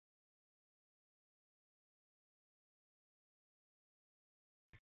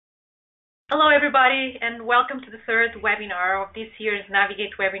Hello, everybody, and welcome to the third webinar of this year's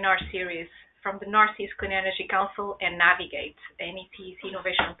Navigate webinar series from the Northeast Clean Energy Council and Navigate, NECEC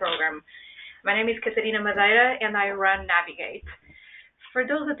Innovation Program. My name is Catarina Madeira, and I run Navigate. For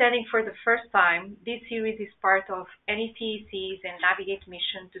those attending for the first time, this series is part of NECEC's and Navigate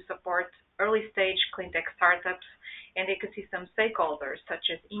mission to support early-stage cleantech startups and ecosystem stakeholders, such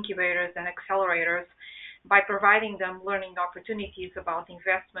as incubators and accelerators, by providing them learning opportunities about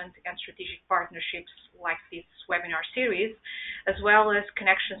investment and strategic partnerships like this webinar series, as well as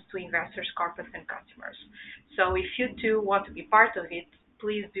connections to investors, corporates, and customers. So if you too want to be part of it,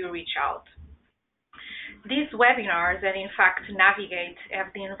 please do reach out. These webinars, and in fact Navigate, have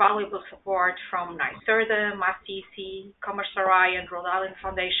the invaluable support from NYSERDA, MASTEC, Commerce-RI and Rhode Island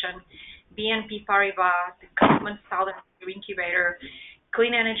Foundation, BNP Paribas, the Government Southern Incubator,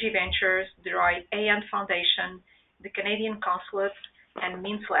 Clean Energy Ventures, the Roy A. Foundation, the Canadian Consulate, and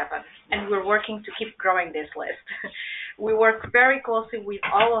Mint11. And we're working to keep growing this list. We work very closely with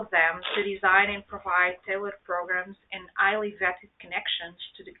all of them to design and provide tailored programs and highly vetted connections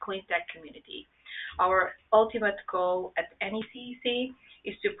to the clean tech community. Our ultimate goal at NECEC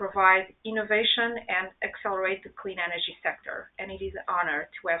is to provide innovation and accelerate the clean energy sector, and it is an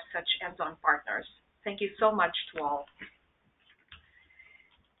honor to have such hands-on partners. Thank you so much to all.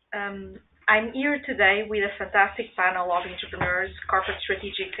 I'm here today with a fantastic panel of entrepreneurs, corporate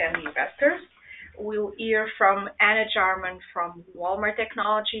strategics, and investors. We'll hear from Anna Jarman from Walmart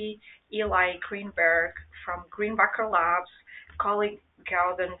Technology, Eli Greenberg from Greenbacker Labs, Colin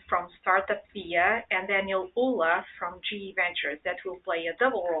Gounden from Startup Via, and Daniel Hullah from GE Ventures that will play a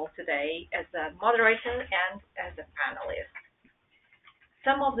double role today as a moderator and as a panelist.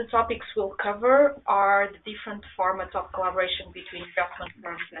 Some of the topics we'll cover are the different formats of collaboration between investment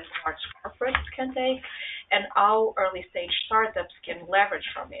firms and large corporates can take, and how early-stage startups can leverage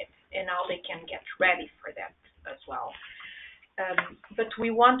from it, and how they can get ready for that as well. But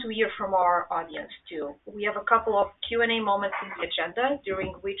we want to hear from our audience too. We have a couple of Q&A moments in the agenda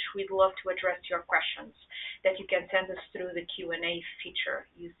during which we'd love to address your questions that you can send us through the Q&A feature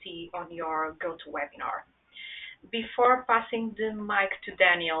you see on your GoToWebinar. Before passing the mic to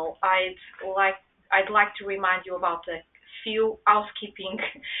Daniel, I'd like to remind you about a few housekeeping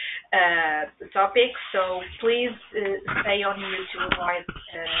topics. So please stay on mute to avoid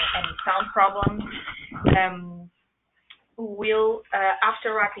any sound problems.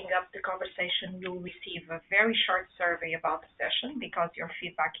 After wrapping up the conversation, you'll receive a very short survey about the session because your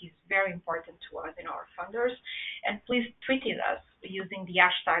feedback is very important to us and our funders. And please tweet us using the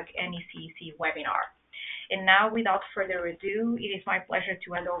hashtag NECECwebinar. And now, without further ado, it is my pleasure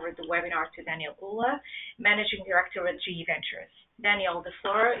to hand over the webinar to Daniel Hullah, Managing Director at GE Ventures. Daniel, the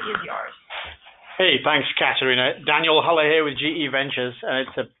floor is yours. Hey, thanks, Katerina. Daniel Hullah here with GE Ventures.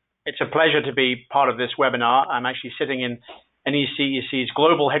 It's a pleasure to be part of this webinar. I'm actually sitting in NECEC's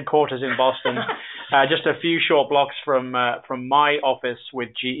global headquarters in Boston, just a few short blocks from my office with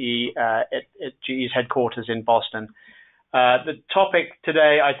GE at GE's headquarters in Boston. The topic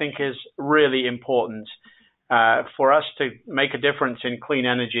today, I think, is really important. For us to make a difference in clean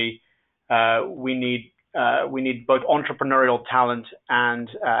energy, we need both entrepreneurial talent and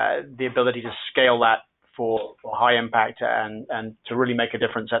the ability to scale that for high impact and to really make a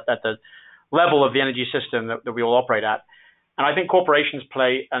difference at the level of the energy system that we all operate at. And I think corporations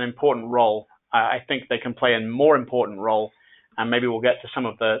play an important role. I think they can play a more important role, and maybe we'll get to some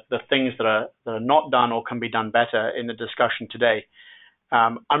of the things that are not done or can be done better in the discussion today.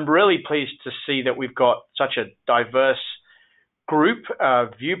 I'm really pleased to see that we've got such a diverse group of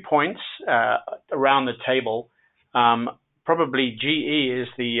viewpoints around the table. Probably GE is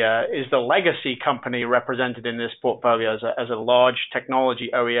the legacy company represented in this portfolio as a large technology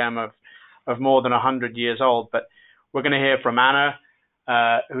OEM of more than 100 years old. But we're going to hear from Anna,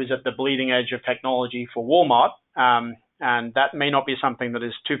 who's at the bleeding edge of technology for Walmart. And that may not be something that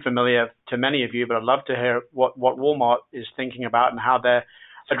is too familiar to many of you, but I'd love to hear what Walmart is thinking about and how they're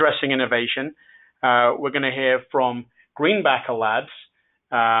addressing innovation. We're going to hear from Greenbacker Labs,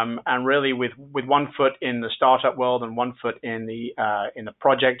 and really with one foot in the startup world and one foot in the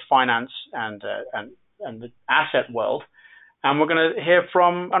project finance and the asset world. And we're going to hear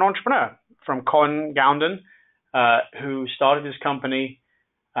from an entrepreneur, from Colin Gounden, who started his company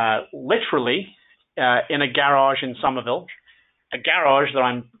literally in a garage in Somerville, a garage that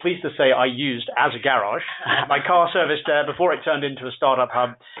I'm pleased to say I used as a garage. My car serviced there before it turned into a startup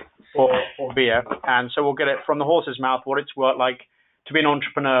hub for beer. And so we'll get it from the horse's mouth, what it's like to be an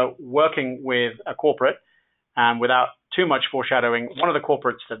entrepreneur working with a corporate. And without too much foreshadowing, one of the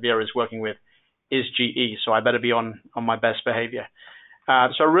corporates that Vera is working with is GE. So I better be on my best behavior.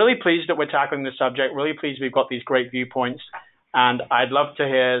 So really pleased that we're tackling this subject, really pleased we've got these great viewpoints, and I'd love to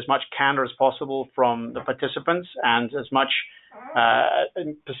hear as much candor as possible from the participants and as much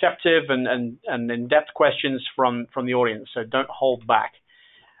perceptive and in-depth questions from the audience, so don't hold back.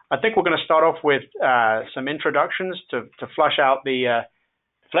 I think we're going to start off with some introductions to flesh out the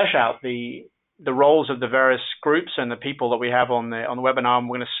roles of the various groups and the people that we have on the webinar. And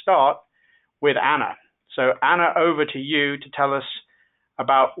we're going to start with Anna. So Anna, over to you to tell us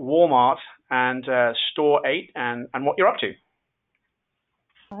about Walmart and Store 8 and what you're up to.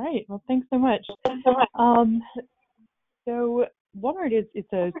 All right. Well, thanks so much. So Walmart is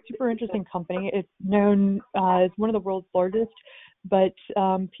a super interesting company. It's known as one of the world's largest, but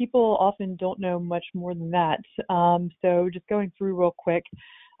people often don't know much more than that. So just going through real quick,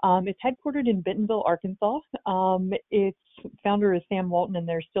 it's headquartered in Bentonville, Arkansas. Its founder is Sam Walton, and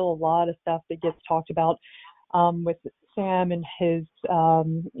there's still a lot of stuff that gets talked about with Sam and his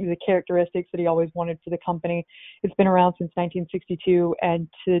the characteristics that he always wanted for the company. It's been around since 1962, and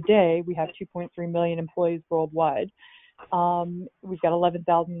today we have 2.3 million employees worldwide. We've got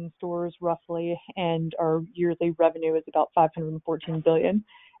 11,000 stores roughly, and our yearly revenue is about $514 billion.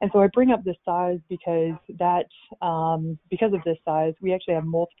 And so I bring up this size because because of this size, we actually have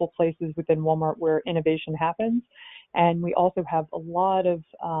multiple places within Walmart where innovation happens, and we also have a lot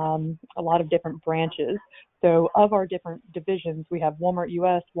of different branches. So of our different divisions, we have Walmart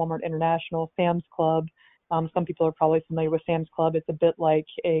US, Walmart International, Sam's Club. Some people are probably familiar with Sam's Club. It's a bit like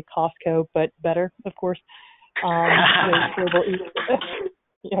a Costco, but better, of course. Yeah,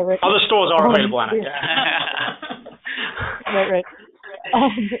 right. Other stores are available, Anna. Right.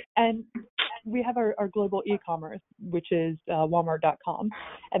 And we have our global e-commerce, which is Walmart.com,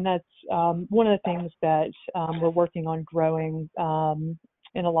 and that's one of the things that we're working on growing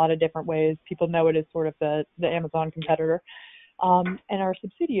in a lot of different ways. People know it as sort of the Amazon competitor. And our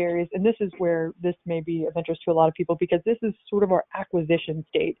subsidiaries, and this is where this may be of interest to a lot of people because this is sort of our acquisition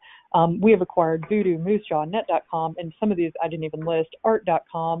state. We have acquired Voodoo, Moosejaw, Net.com, and some of these I didn't even list,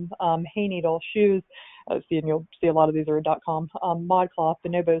 Art.com, Hayneedle, Shoes, and you'll see a lot of these are .com, ModCloth,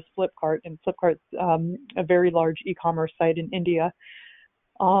 Bonobos, Flipkart, and Flipkart's a very large e-commerce site in India.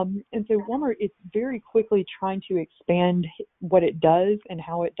 And so Walmart is very quickly trying to expand what it does and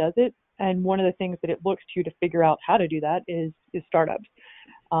how it does it. And one of the things that it looks to figure out how to do that is startups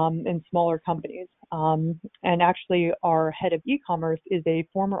and smaller companies. And actually, our head of e-commerce is a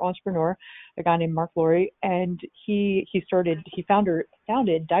former entrepreneur, a guy named Mark Laurie, and he founded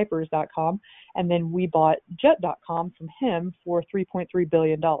Diapers.com, and then we bought Jet.com from him for $3.3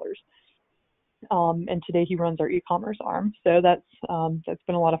 billion. And today he runs our e-commerce arm. So that's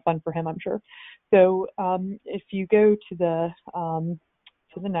been a lot of fun for him, I'm sure. So if you go to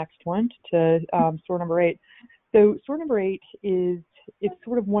the next one, to store number 8. So store number 8 it's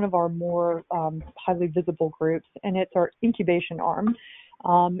sort of one of our more highly visible groups, and it's our incubation arm.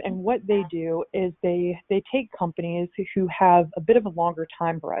 And what they do is they take companies who have a bit of a longer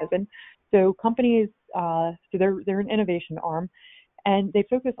time horizon. So companies, so they're an innovation arm, and they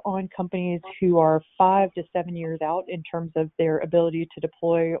focus on companies who are 5 to 7 years out in terms of their ability to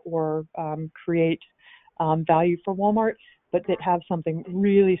deploy or create value for Walmart, but that have something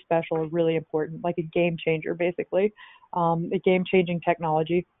really special, really important, like a game changer, basically, a game-changing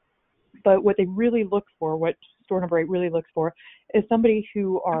technology. But what they really look for, what store number 8 really looks for, is somebody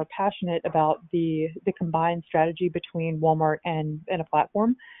who are passionate about the combined strategy between Walmart and a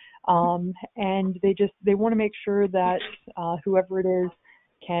platform. And they want to make sure that whoever it is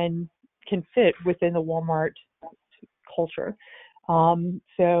can fit within the Walmart culture.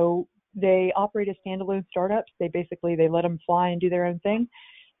 So they operate as standalone startups. They let them fly and do their own thing,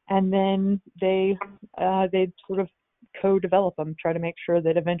 and then they sort of co-develop them, try to make sure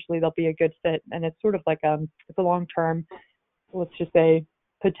that eventually they'll be a good fit. And it's sort of like it's a long-term, let's just say,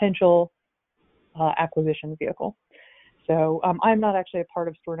 potential acquisition vehicle. So I'm not actually a part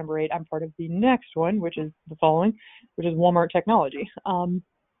of store number 8. I'm part of the next one, which is the following, which is Walmart Technology.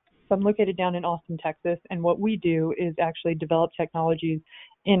 So I'm located down in Austin, Texas, and what we do is actually develop technologies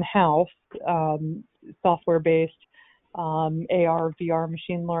in-house, software-based, AR, VR,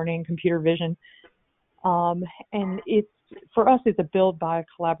 machine learning, computer vision. And for us, it's a build, buy,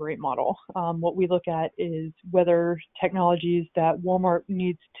 collaborate model. What we look at is whether technologies that Walmart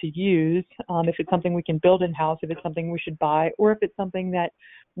needs to use, if it's something we can build in-house, if it's something we should buy, or if it's something that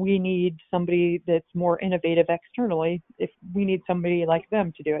we need somebody that's more innovative externally, if we need somebody like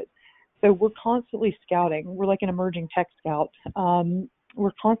them to do it. So we're constantly scouting. We're like an emerging tech scout.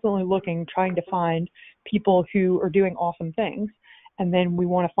 We're constantly looking, trying to find people who are doing awesome things. and then we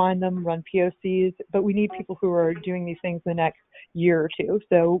want to find them, run POCs, but we need people who are doing these things the next year or two.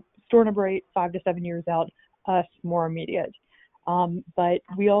 So store number 8, 5 to 7 years out, us more immediate. But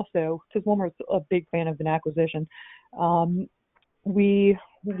we also, because Walmart's a big fan of an acquisition, we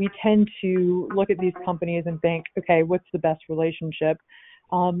tend to look at these companies and think, okay, what's the best relationship?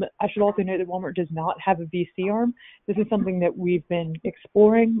 I should also note that Walmart does not have a VC arm. This is something that we've been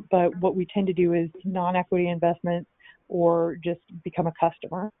exploring, but what we tend to do is non-equity investments or just become a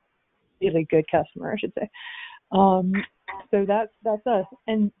customer, really good customer, I should say. So that's us.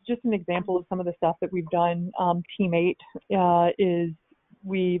 And just an example of some of the stuff that we've done, Team 8 is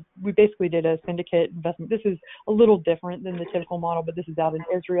we basically did a syndicate investment. This is a little different than the typical model, but this is out in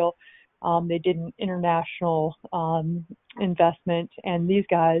Israel. They did an international investment, and these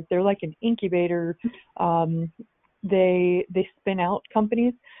guys, they're like an incubator. They spin out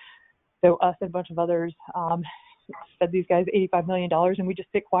companies. So us and a bunch of others fed these guys $85 million, and we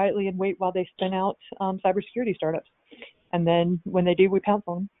just sit quietly and wait while they spin out cybersecurity startups. And then when they do, we pounce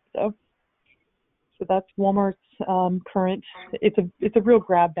on them. So that's Walmart's current. It's a real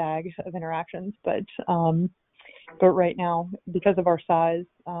grab bag of interactions, but right now, because of our size,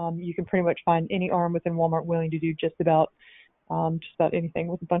 you can pretty much find any arm within Walmart willing to do just about anything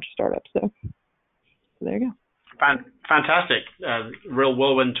with a bunch of startups. So there you go. Fantastic, real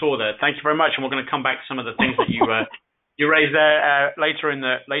whirlwind tour there. Thank you very much, and we're going to come back to some of the things that you raised there later in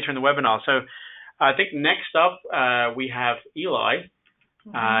the webinar. So I think next up we have Eli.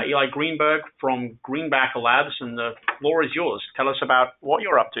 Eli Greenberg from Greenbacker Labs, and the floor is yours. Tell us about what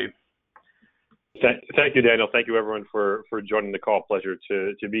you're up to. Thank you, Daniel. Thank you, everyone, for joining the call. Pleasure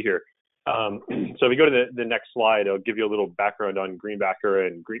to be here. So if we go to the next slide, I'll give you a little background on Greenbacker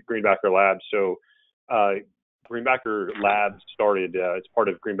and Greenbacker Labs. So Greenbacker Labs started, it's part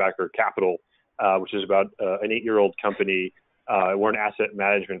of Greenbacker Capital, which is about an 8-year-old company. We're an asset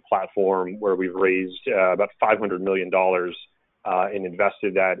management platform where we've raised about $500 million and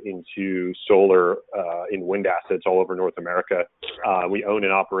invested that into solar and wind assets all over North America. We own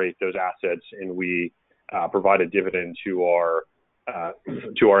and operate those assets, and we provide a dividend to our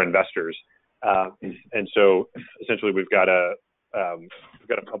investors. And so essentially, we've got a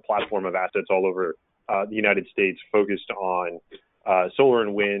platform of assets all over the United States focused on solar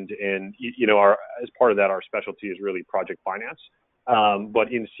and wind. And as part of that, our specialty is really project finance.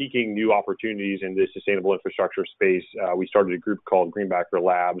 But in seeking new opportunities in the sustainable infrastructure space, we started a group called Greenbacker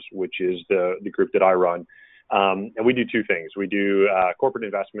Labs, which is the group that I run. And we do two things. We do corporate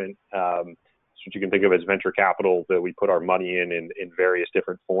investment, which you can think of as venture capital that we put our money in various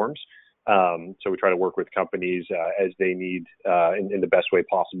different forms. So we try to work with companies as they need in the best way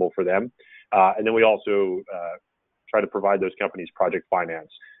possible for them. And then we also try to provide those companies project finance.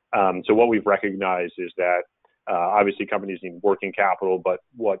 So what we've recognized is that obviously companies need working capital, but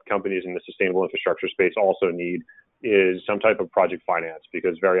what companies in the sustainable infrastructure space also need is some type of project finance,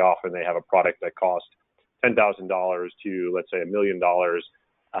 because very often they have a product that costs $10,000 to, let's say, $1 million.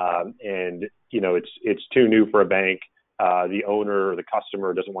 And, it's too new for a bank. The owner or the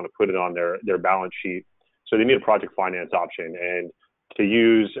customer doesn't want to put it on their balance sheet. So they need a project finance option. And to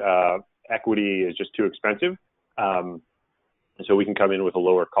use equity is just too expensive. And so we can come in with a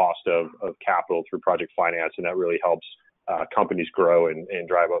lower cost of capital through project finance, and that really helps companies grow and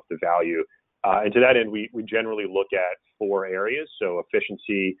drive up the value. And to that end, we generally look at 4 areas. So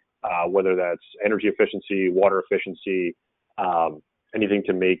efficiency, whether that's energy efficiency, water efficiency, anything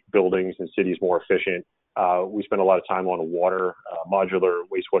to make buildings and cities more efficient. We spend a lot of time on water, modular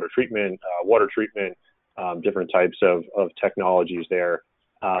wastewater treatment, water treatment, different types of technologies there.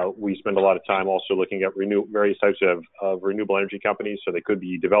 We spend a lot of time also looking at various types of renewable energy companies. So they could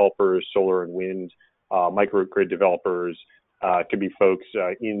be developers, solar and wind, microgrid developers, could be folks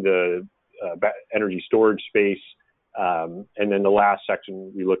in the energy storage space. And then the last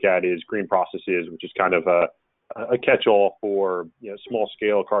section we look at is green processes, which is kind of a catch-all for small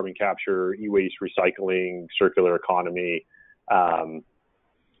scale carbon capture, e-waste recycling, circular economy. And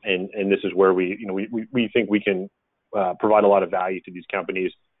this is where we think we can provide a lot of value to these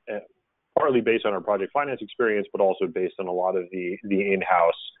companies, partly based on our project finance experience, but also based on a lot of the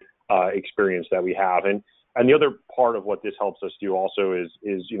in-house experience that we have. And the other part of what this helps us do also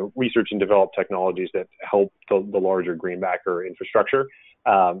is research and develop technologies that help the larger Greenbacker infrastructure.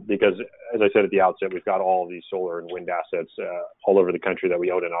 Because as I said at the outset, we've got all of these solar and wind assets all over the country that we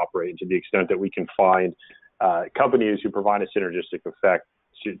own and operate. And to the extent that we can find companies who provide a synergistic effect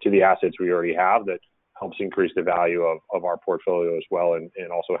to the assets we already have, that helps increase the value of our portfolio as well, and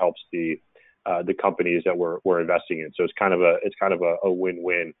also helps the companies that we're investing in. So it's kind of a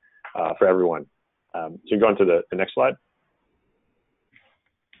win-win for everyone. So you go on to the next slide.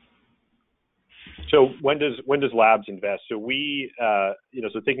 So when does Labs invest? So we,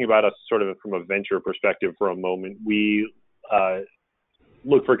 so thinking about us sort of from a venture perspective for a moment, we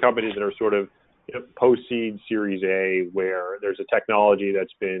look for companies that are sort of post-seed Series A, where there's a technology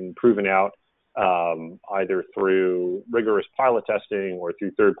that's been proven out either through rigorous pilot testing or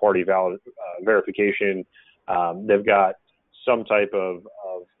through third-party verification. They've got some type of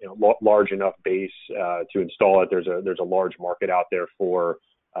large enough base to install it. There's a large market out there for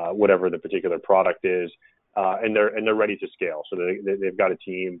whatever the particular product is, and they're ready to scale. So they've got a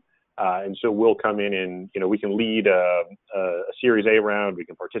team, and so we'll come in and we can lead a Series A round. We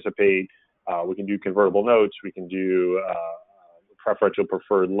can participate. We can do convertible notes. We can do preferential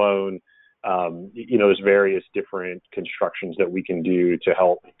preferred loan. There's various different constructions that we can do to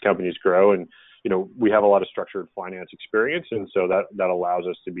help companies grow. And we have a lot of structured finance experience, and so that allows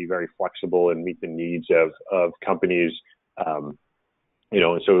us to be very flexible and meet the needs of companies.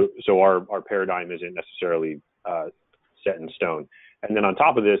 And so our paradigm isn't necessarily set in stone. And then on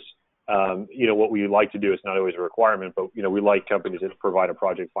top of this, what we like to do is not always a requirement, but we like companies that provide a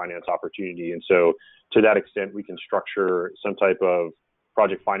project finance opportunity. And so to that extent, we can structure some type of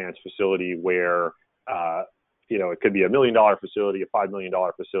project finance facility where it could be $1 million facility, a $5 million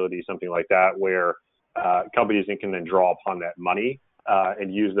facility, something like that, where companies can then draw upon that money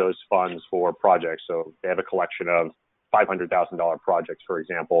and use those funds for projects. So they have a collection of $500,000 projects, for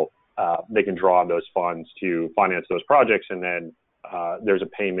example. They can draw on those funds to finance those projects, and then there's a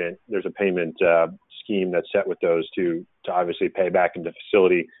payment scheme that's set with those to obviously pay back into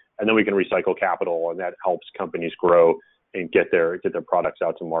facility, and then we can recycle capital, and that helps companies grow and get their products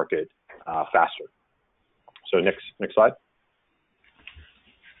out to market faster. So next slide.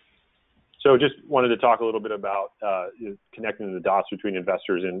 So just wanted to talk a little bit about connecting the dots between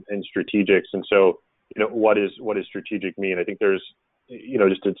investors and strategics. And so, what does strategic mean? I think there's,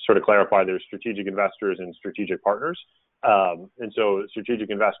 just to sort of clarify, there's strategic investors and strategic partners. And so strategic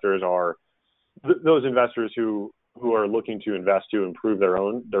investors are those investors who are looking to invest to improve their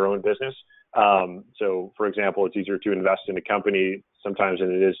own business. So for example, it's easier to invest in a company sometimes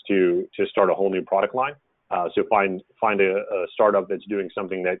than it is to start a whole new product line. So find a startup that's doing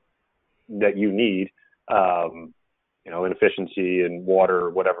something that you need, in efficiency and water,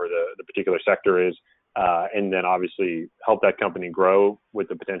 whatever the particular sector is, and then obviously help that company grow with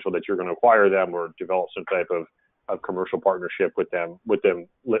the potential that you're going to acquire them or develop some type of commercial partnership with them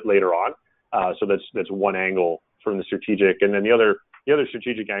later on. So that's one angle from the strategic, and then the other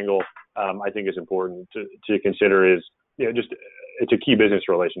strategic angle I think is important to consider is it's a key business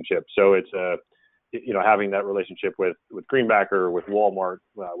relationship. So it's having that relationship with Greenbacker, with Walmart,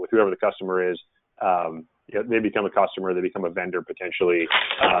 with whoever the customer is. They become a customer, they become a vendor potentially,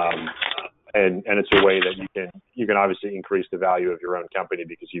 and it's a way that you can obviously increase the value of your own company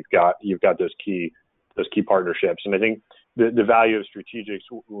because you've got those key partnerships. And I think the value of strategics,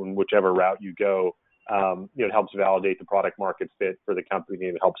 in whichever route you go, it helps validate the product market fit for the company,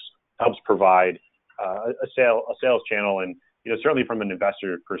 and it helps provide a sales channel. And certainly from an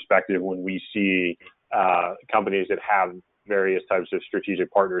investor perspective, when we see companies that have various types of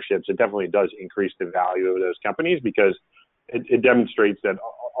strategic partnerships, it definitely does increase the value of those companies because it demonstrates that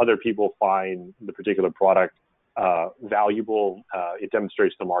other people find the particular product valuable. It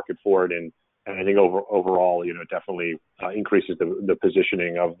demonstrates the market for it, and I think overall, it definitely increases the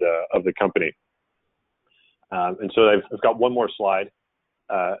positioning of the company. And so I've got one more slide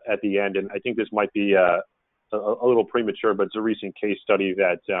at the end, and I think this might be a little premature, but it's a recent case study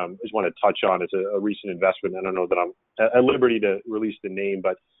that I just want to touch on. It's a recent investment. I don't know that I'm at liberty to release the name,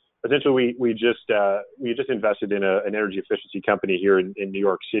 but essentially we just invested in an energy efficiency company here in New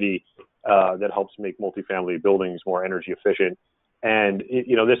York City that helps make multifamily buildings more energy efficient. And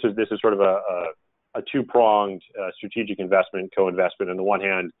this is sort of a two-pronged strategic investment, co-investment. On the one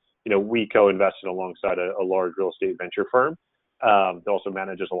hand, we co-invested alongside a large real estate venture firm that also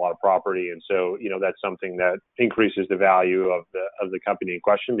manages a lot of property, and so that's something that increases the value of the company in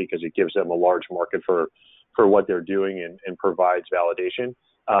question because it gives them a large market for what they're doing and provides validation.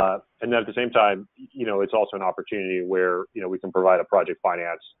 And then at the same time, it's also an opportunity where we can provide a project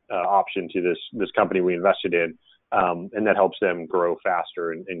finance option to this company we invested in, and that helps them grow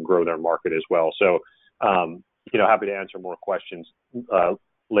faster and grow their market as well. So happy to answer more questions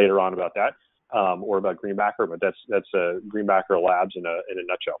later on about that. Or about Greenbacker, but that's Greenbacker Labs in a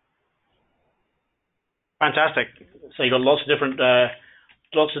nutshell. Fantastic. So you've got lots of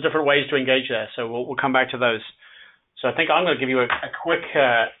different ways to engage there. So we'll come back to those. So I think I'm going to give you a quick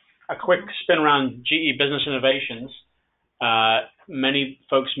spin around GE Business Innovations. Many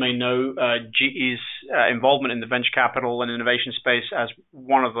folks may know GE's involvement in the venture capital and innovation space as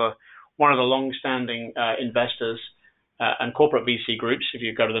one of one of the long-standing investors and corporate VC groups, if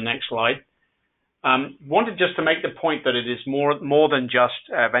you go to the next slide. Wanted just to make the point that it is more than just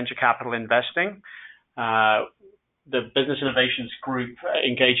venture capital investing. The Business Innovations Group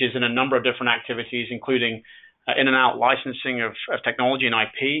engages in a number of different activities, including in and out licensing of technology and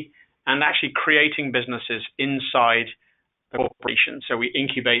IP, and actually creating businesses inside the corporation. So we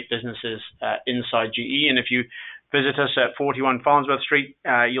incubate businesses inside GE, and if you visit us at 41 Farnsworth Street,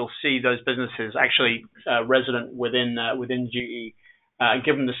 you'll see those businesses actually resident within GE, and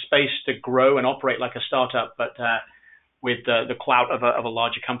give them the space to grow and operate like a startup, but with the clout of a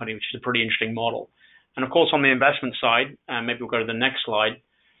larger company, which is a pretty interesting model. And of course, on the investment side, maybe we'll go to the next slide,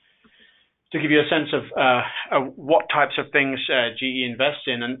 to give you a sense of what types of things GE invests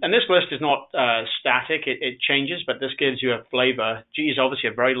in. And this list is not static, it changes, but this gives you a flavor. GE is obviously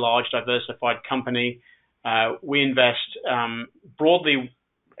a very large, diversified company. We invest broadly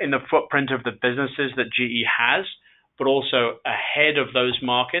in the footprint of the businesses that GE has, but also ahead of those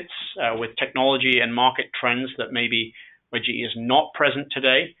markets with technology and market trends that maybe where GE is not present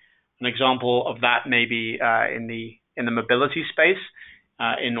today. An example of that may be in the mobility space,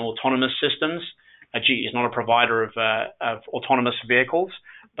 in autonomous systems. GE is not a provider of autonomous vehicles,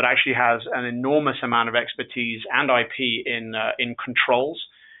 but actually has an enormous amount of expertise and IP in controls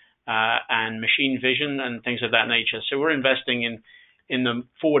and machine vision and things of that nature. So we're investing in the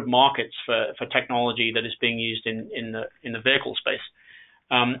forward markets for technology that is being used in the vehicle space.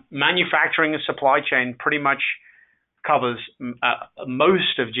 Manufacturing and supply chain pretty much covers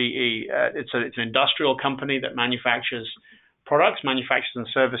most of GE. It's an industrial company that manufactures and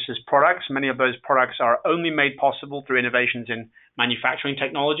services products. Many of those products are only made possible through innovations in manufacturing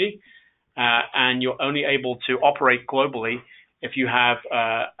technology, and you're only able to operate globally if you have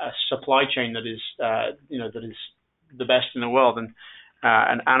a supply chain that is the best in the world. And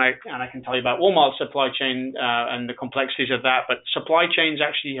I can tell you about Walmart's supply chain and the complexities of that. But supply chains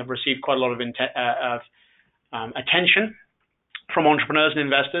actually have received quite a lot of attention from entrepreneurs and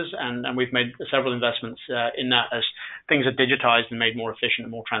investors, and we've made several investments in that as things are digitized and made more efficient and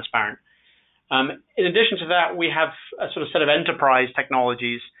more transparent. In addition to that, we have a sort of set of enterprise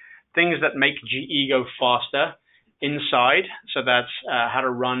technologies, things that make GE go faster inside. So that's how to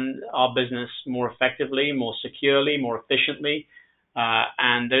run our business more effectively, more securely, more efficiently.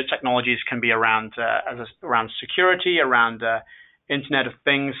 And those technologies can be around security, around Internet of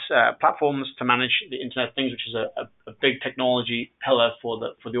Things platforms to manage the Internet of Things, which is a big technology pillar for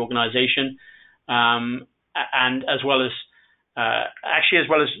the organization, and as well as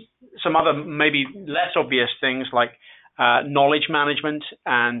some other maybe less obvious things like knowledge management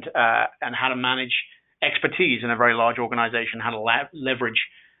and how to manage expertise in a very large organization, how to leverage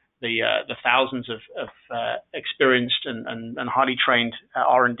the thousands of experienced and highly trained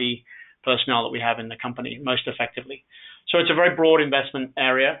R&D personnel that we have in the company most effectively. So it's a very broad investment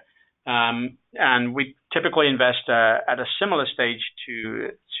area, and we typically invest at a similar stage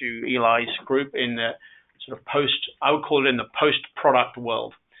to Eli's group in the sort of I would call it in the post-product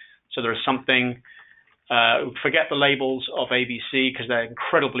world. So there is something, forget the labels of ABC because they're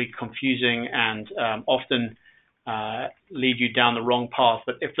incredibly confusing and often lead you down the wrong path.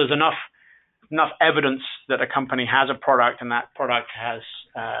 But if there's enough evidence that a company has a product and that product has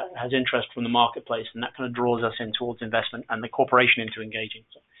interest from the marketplace, and that kind of draws us in towards investment and the corporation into engaging.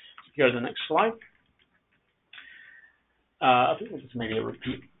 So if you go to the next slide. I think this is maybe a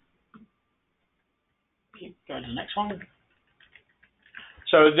repeat. Keep going to the next one.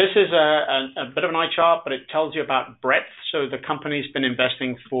 So this is a bit of an eye chart, but it tells you about breadth. So the company's been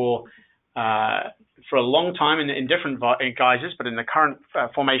investing for a long time in different guises, but in the current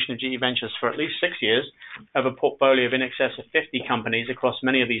formation of GE Ventures for at least 6 years, have a portfolio of in excess of 50 companies across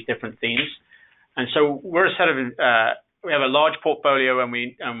many of these different themes. And so we're we have a large portfolio,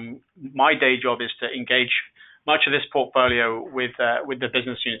 and my day job is to engage much of this portfolio with the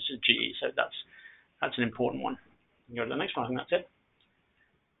business units of GE. So that's an important one. You go to the next one. I think that's it.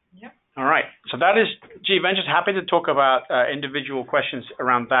 Yep. All right. So that is GE Ventures. Happy to talk about individual questions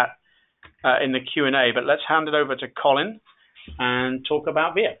around that in the Q&A, but let's hand it over to Colin and talk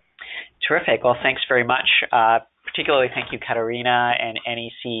about VIA. Terrific. Well, thanks very much. Particularly thank you, Katarina and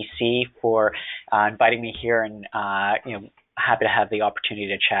NECEC, for inviting me here, and happy to have the opportunity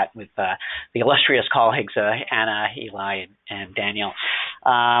to chat with the illustrious colleagues Anna, Eli, and Daniel.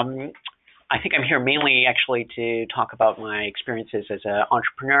 I think I'm here mainly actually to talk about my experiences as an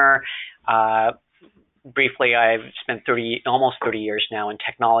entrepreneur, briefly, I've spent almost 30 years now in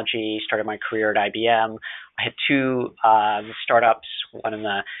technology. Started my career at IBM. I had two startups, one in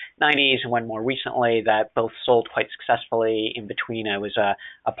the 90s and one more recently, that both sold quite successfully. In between, I was a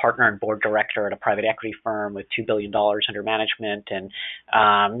partner and board director at a private equity firm with $2 billion under management. And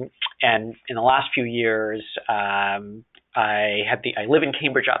in the last few years, I live in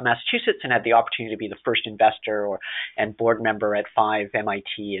Cambridge, Massachusetts, and had the opportunity to be the first investor and board member at 5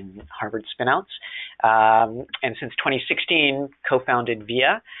 MIT and Harvard spinouts. And since 2016, co-founded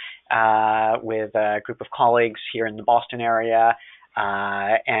VIA with a group of colleagues here in the Boston area.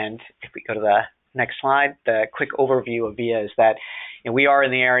 And if we go to the next slide, the quick overview of VIA is that we are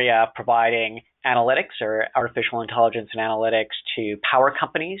in the area of providing analytics or artificial intelligence and analytics to power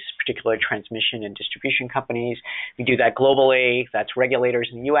companies, particularly transmission and distribution companies. We do that globally. That's regulators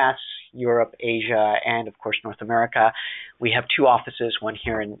in the U.S., Europe, Asia, and of course North America. We have two offices, one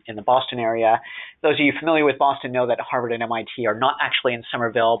here in the Boston area. Those of you familiar with Boston know that Harvard and MIT are not actually in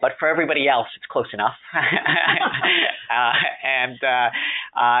Somerville, but for everybody else, it's close enough. And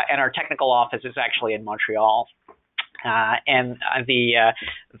our technical office is actually in Montreal. And I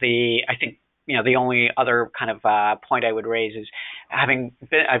think the only other kind of point I would raise is I've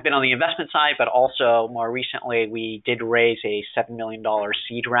been on the investment side, but also more recently we did raise a $7 million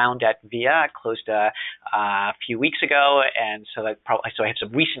seed round at VIA, closed a few weeks ago, and so I have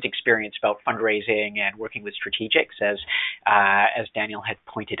some recent experience about fundraising and working with strategics, as Daniel had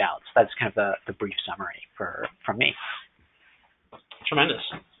pointed out. So that's kind of the brief summary from me. Tremendous.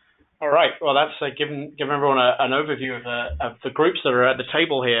 All right. Well, that's given everyone an overview of the groups that are at the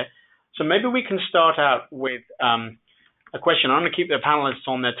table here. So maybe we can start out with a question. I'm going to keep the panelists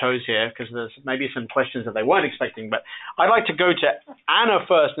on their toes here because there's maybe some questions that they weren't expecting. But I'd like to go to Anna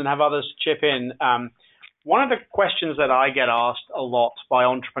first and have others chip in. One of the questions that I get asked a lot by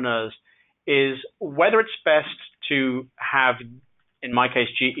entrepreneurs is whether it's best to have, in my case,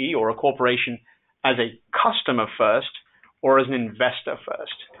 GE or a corporation as a customer first or as an investor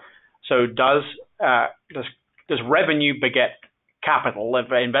first. So does revenue beget capital,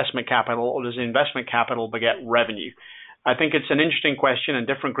 investment capital, or does investment capital beget revenue? I think it's an interesting question, and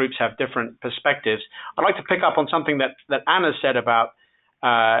different groups have different perspectives. I'd like to pick up on something that Anna said about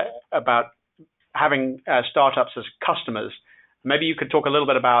having startups as customers. Maybe you could talk a little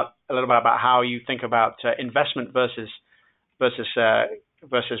bit about how you think about investment versus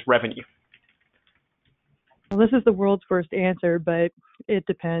revenue. Well, this is the world's worst answer, but it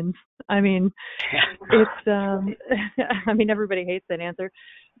depends. I mean, everybody hates that answer,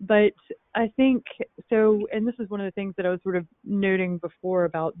 but I think so. And this is one of the things that I was sort of noting before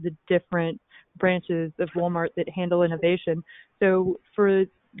about the different branches of Walmart that handle innovation. So for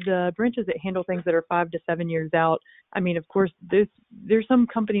the branches that handle things that are 5 to 7 years out, I mean, of course, there's some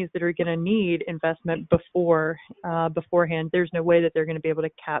companies that are going to need investment beforehand. There's no way that they're going to be able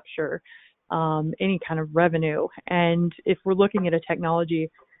to capture any kind of revenue. And if we're looking at a technology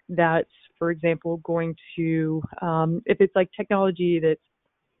that's, for example, going to, if it's like technology that's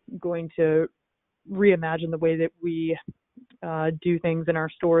going to reimagine the way that we do things in our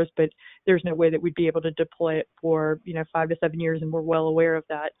stores, but there's no way that we'd be able to deploy it for 5 to 7 years, and we're well aware of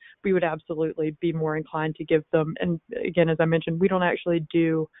that, we would absolutely be more inclined to give them. And again, as I mentioned, we don't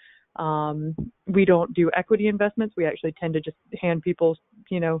do equity investments. We actually tend to just hand people,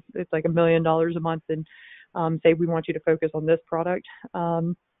 it's like $1 million a month and say, we want you to focus on this product.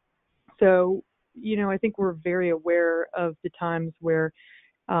 So, I think we're very aware of the times where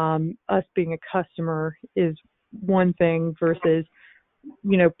us being a customer is one thing versus,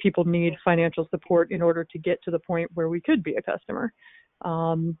 people need financial support in order to get to the point where we could be a customer.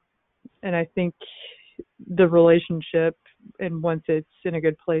 And I think the relationship, and once it's in a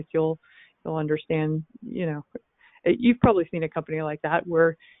good place, you'll understand, you've probably seen a company like that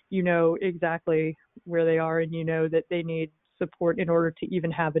where you know exactly where they are and you know that they need support in order to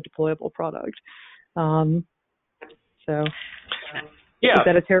even have a deployable product. So yeah, is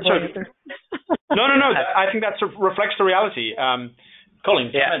that a terrible answer? No. I think that reflects the reality.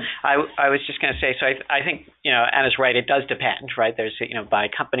 Colin. Yeah, I was just going to say, so I think, Anna's right. It does depend, right? There's, by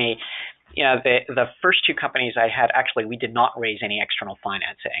company, the first two companies I had, actually, we did not raise any external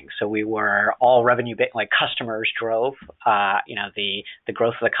financing. So we were all revenue, like customers drove, the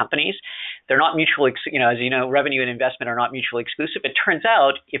growth of the companies. They're not mutually, as you know, revenue and investment are not mutually exclusive. It turns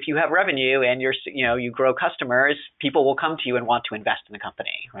out if you have revenue and you grow customers, people will come to you and want to invest in the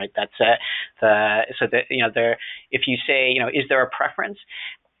company, right? That's if you say, is there a preference?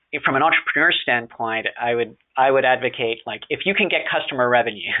 from an entrepreneur standpoint, I would advocate, like, if you can get customer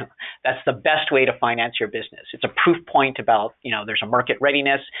revenue, that's the best way to finance your business. It's a proof point about, there's a market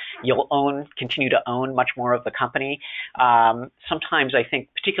readiness. You'll continue to own much more of the company. Sometimes I think,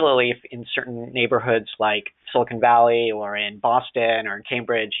 particularly if in certain neighborhoods like Silicon Valley or in Boston or in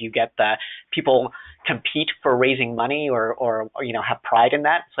Cambridge, you get the people compete for raising money or have pride in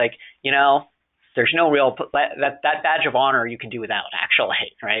that. It's like, there's no real that badge of honor you can do without, actually,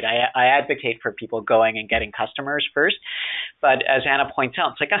 right? I advocate for people going and getting customers first, but as Anna points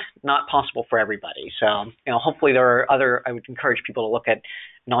out, it's like not possible for everybody. So hopefully there are I would encourage people to look at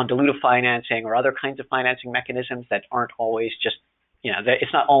non-dilutive financing or other kinds of financing mechanisms that aren't always just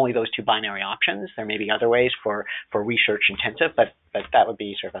it's not only those two binary options. There may be other ways for research intensive, but that would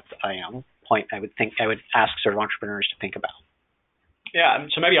be sort of a point I would ask sort of entrepreneurs to think about. Yeah,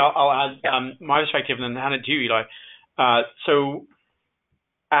 so maybe I'll add my perspective and then hand it to you, Eli. So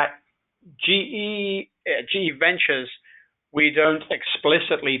at GE Ventures, we don't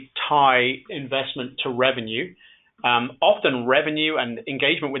explicitly tie investment to revenue. Often revenue and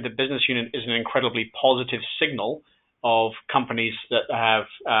engagement with the business unit is an incredibly positive signal of companies that have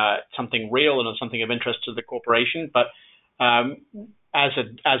something real and something of interest to the corporation. But as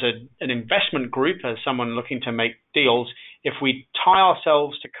an investment group, as someone looking to make deals, if we tie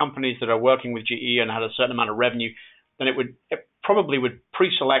ourselves to companies that are working with GE and had a certain amount of revenue, then it probably would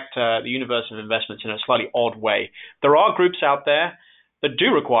pre-select the universe of investments in a slightly odd way. There are groups out there that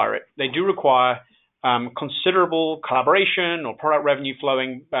do require it. They do require considerable collaboration or product revenue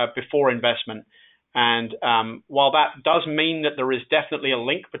flowing before investment. And while that does mean that there is definitely a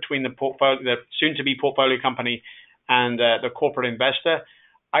link between the soon-to-be portfolio company and the corporate investor,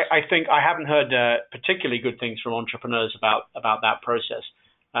 I think I haven't heard particularly good things from entrepreneurs about that process.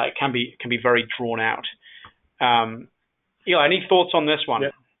 It can be very drawn out. Eli, any thoughts on this one?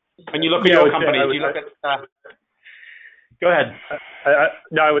 Yeah. When you look at your company, go ahead.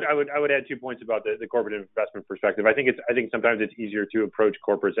 I would add 2 points about the corporate investment perspective. I think sometimes it's easier to approach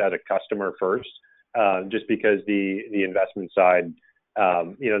corporates as a customer first, just because the investment side,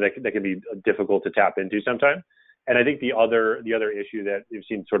 that can be difficult to tap into sometimes. And I think the other issue that we've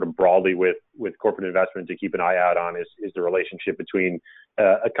seen sort of broadly with corporate investment to keep an eye out on is the relationship between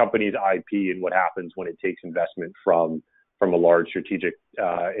a company's IP and what happens when it takes investment from a large strategic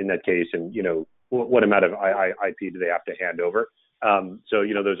in that case, and what amount of IP do they have to hand over? So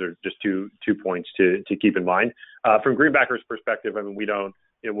those are just two points to keep in mind. From Greenbacker's perspective, I mean, we don't.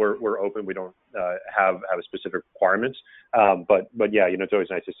 We're open. We don't have specific requirements, but yeah, it's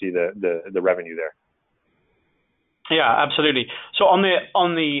always nice to see the revenue there. Yeah, absolutely. So on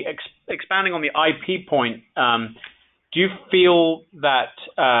the expanding on the IP point, do you feel that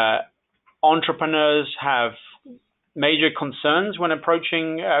entrepreneurs have major concerns when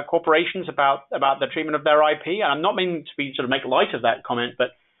approaching corporations about the treatment of their IP? And I'm not meaning to be sort of make light of that comment, but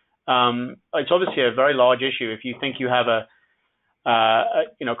it's obviously a very large issue. If you think you have a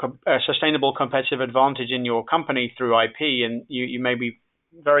sustainable competitive advantage in your company through IP, and you may be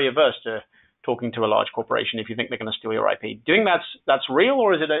very averse to talking to a large corporation if you think they're going to steal your IP. Do you think that's real,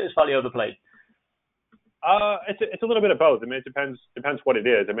 or is it slightly overplayed? It's a little bit of both. I mean, it depends what it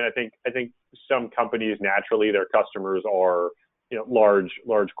is. I mean, I think some companies naturally their customers are large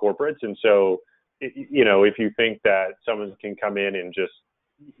corporates, and so if you think that someone can come in and just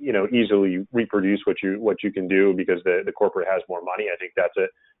easily reproduce what you can do because the corporate has more money, I think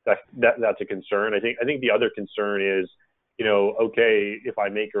that's a concern. I think the other concern is okay, if I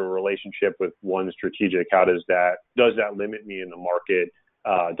make a relationship with one strategic, how does that limit me in the market?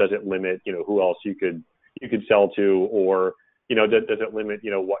 Does it limit who else you could sell to, or does it limit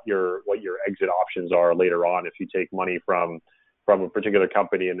what your exit options are later on if you take money from a particular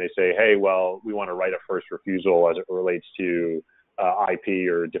company and they say, hey, well, we want to write a first refusal as it relates to IP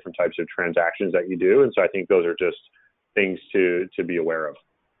or different types of transactions that you do. And so I think those are just things to be aware of.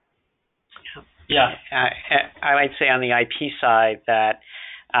 Yeah, I might say on the IP side that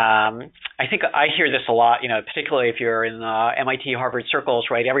I think I hear this a lot, particularly if you're in MIT, Harvard circles,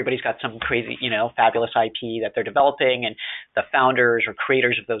 right? Everybody's got some crazy, fabulous IP that they're developing, and the founders or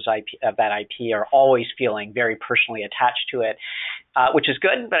creators of that IP are always feeling very personally attached to it, which is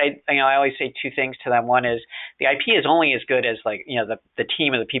good. But I always say two things to them. One is the IP is only as good as the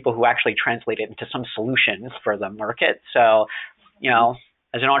team of the people who actually translate it into some solution for the market. So,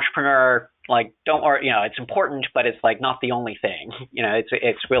 as an entrepreneur, don't worry, it's important, but it's not the only thing.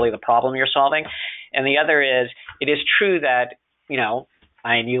 It's really the problem you're solving. And the other is, it is true that,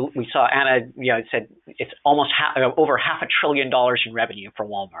 we saw Anna, said it's almost over $500 billion in revenue for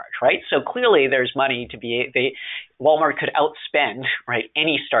Walmart, right? So clearly there's money Walmart could outspend, right,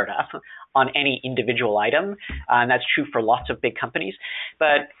 any startup on any individual item, and that's true for lots of big companies.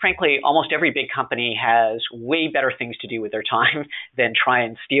 But frankly, almost every big company has way better things to do with their time than try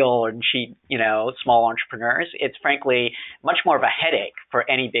and steal and cheat, small entrepreneurs. It's frankly much more of a headache for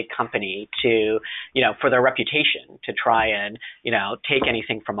any big company to, for their reputation to try and, take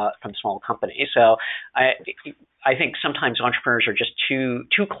anything from small companies. So I think sometimes entrepreneurs are just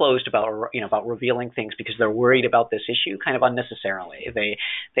too closed about revealing things because they're worried about this issue kind of unnecessarily.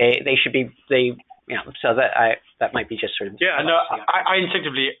 They should be so that might be just sort of I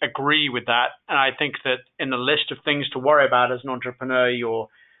instinctively agree with that, and I think that in the list of things to worry about as an entrepreneur, your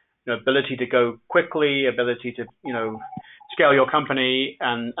ability to go quickly, ability to scale your company,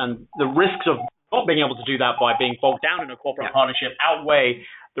 and the risks of not being able to do that by being bogged down in a corporate partnership outweigh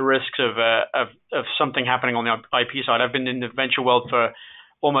the risks of something happening on the IP side. I've been in the venture world for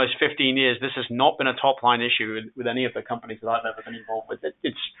almost 15 years. This has not been a top line issue with any of the companies that I've ever been involved with.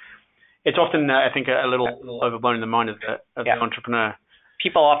 It's often, I think, a little overblown in the mind of the entrepreneur.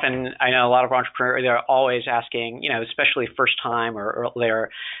 People often, I know a lot of entrepreneurs, they're always asking, especially first time or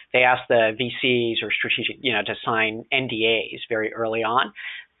they ask the VCs or strategic, to sign NDAs very early on.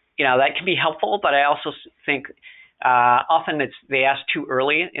 That can be helpful, but I also think often they ask too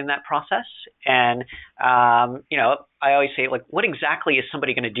early in that process. And, I always say, what exactly is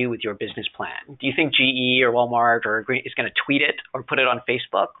somebody going to do with your business plan? Do you think GE or Walmart or is going to tweet it or put it on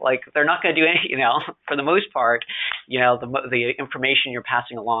Facebook? They're not going to do anything, for the most part, the information you're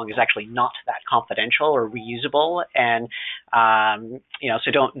passing along is actually not that confidential or reusable. And,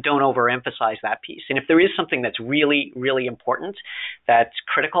 so don't overemphasize that piece. And if there is something that's really, really important, that's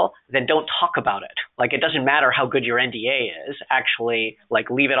critical, then don't talk about it. It doesn't matter how good your NDA is, actually,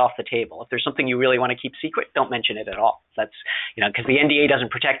 leave it off the table. If there's something you really want to keep secret, don't mention it at all. That's, because the NDA doesn't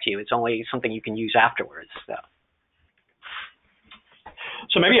protect you. It's only something you can use afterwards.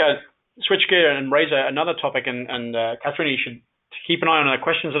 So maybe switch gear and raise another topic, and Katharina, you should keep an eye on the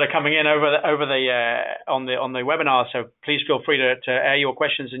questions that are coming in on the webinar. So please feel free to air your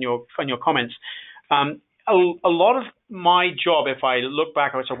questions and your comments. A lot of my job, if I look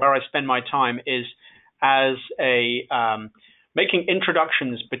back at where I spend my time, is as making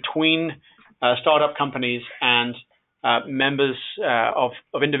introductions between startup companies and members of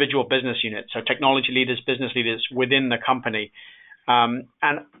individual business units, so technology leaders, business leaders within the company. And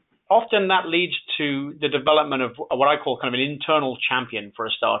often that leads to the development of what I call kind of an internal champion for a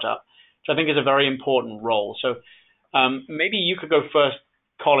startup, which I think is a very important role. So maybe you could go first,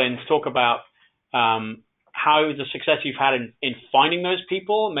 Colin, to talk about how the success you've had in finding those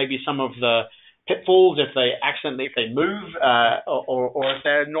people, maybe some of the pitfalls if they move or if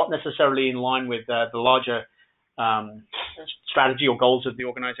they're not necessarily in line with the larger strategy or goals of the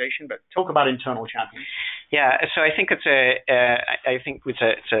organization. But talk about internal champions. Yeah, so I think it's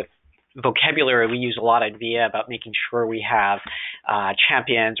a vocabulary we use a lot at VIA about making sure we have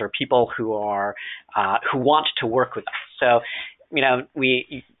champions or people who want to work with us. So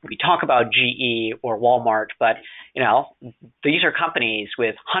we talk about GE or Walmart, but these are companies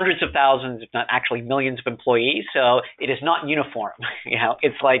with hundreds of thousands, if not actually millions of employees. So it is not uniform.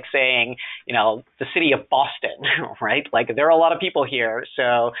 It's like saying, the city of Boston, right? There are a lot of people here.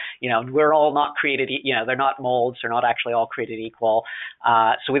 So, we're all not created, they're not molds. They're not actually all created equal.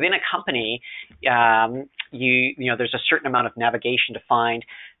 So within a company, there's a certain amount of navigation to find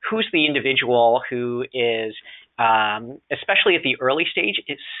who's the individual who is, especially at the early stage,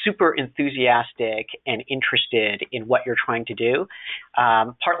 is super enthusiastic and interested in what you're trying to do.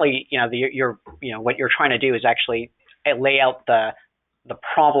 Partly, what you're trying to do is actually lay out the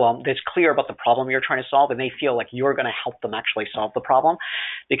problem that's clear about the problem you're trying to solve, and they feel like you're going to help them actually solve the problem,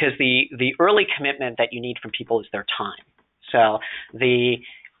 because the early commitment that you need from people is their time. So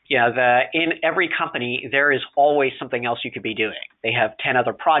in every company, there is always something else you could be doing. They have 10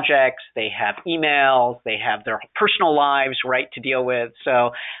 other projects, they have emails, they have their personal lives, right, to deal with.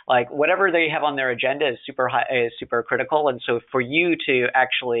 So whatever they have on their agenda is super critical. And so for you to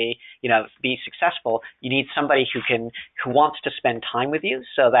actually, be successful, you need somebody who wants to spend time with you.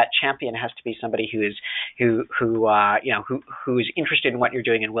 So that champion has to be somebody who is interested in what you're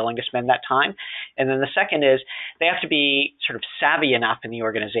doing and willing to spend that time. And then the second is they have to be sort of savvy enough in the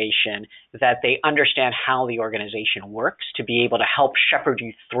organization that they understand how the organization works to be able to help shepherd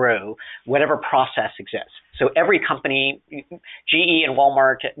you through whatever process exists. So every company, GE and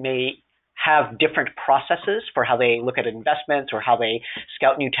Walmart, may have different processes for how they look at investments or how they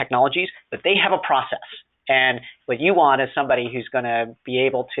scout new technologies, but they have a process. And what you want is somebody who's going to be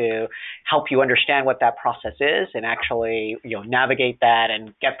able to help you understand what that process is and actually, navigate that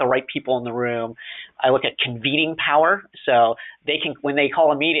and get the right people in the room. I look at convening power. So they can, when they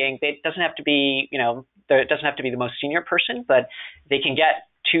call a meeting, it doesn't have to be, it doesn't have to be the most senior person, but they can get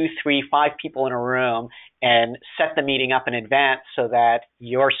 2, 3, 5 people in a room and set the meeting up in advance so that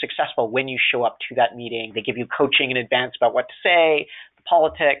you're successful when you show up to that meeting. They give you coaching in advance about what to say, the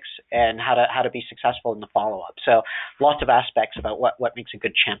politics, and how to be successful in the follow-up. So lots of aspects about what makes a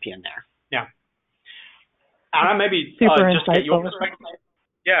good champion there. Yeah. Anna, maybe just get your perspective.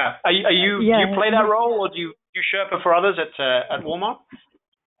 Yeah. Do you play that role, or do you Sherpa for others at Walmart?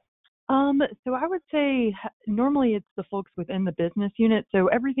 So I would say normally it's the folks within the business unit. So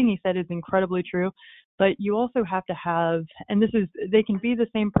everything he said is incredibly true, but you also have to have, and they can be the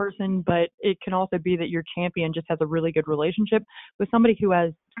same person, but it can also be that your champion just has a really good relationship with somebody who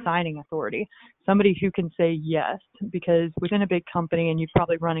has signing authority, somebody who can say yes, because within a big company, and you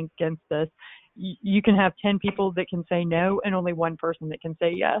probably run against this, you can have 10 people that can say no and only one person that can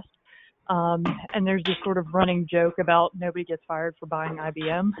say yes. And there's this sort of running joke about nobody gets fired for buying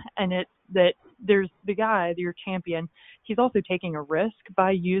IBM, and it's that there's the guy, your champion, he's also taking a risk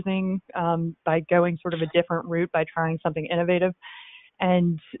by going sort of a different route, by trying something innovative.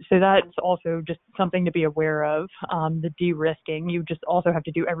 And so that's also just something to be aware of, the de-risking. You just also have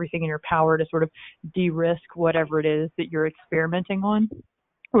to do everything in your power to sort of de-risk whatever it is that you're experimenting on,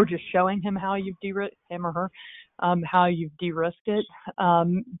 or just showing him how you've de-risked him or her, how you've de-risked it.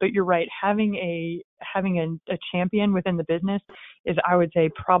 But you're right, having a champion within the business is, I would say,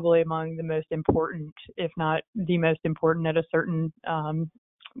 probably among the most important, if not the most important, at a certain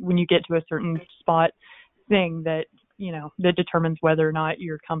when you get to a certain spot, thing that that determines whether or not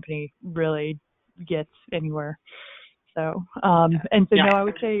your company really gets anywhere. So no, I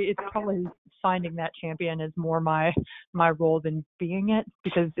would say it's probably finding that champion is more my role than being it,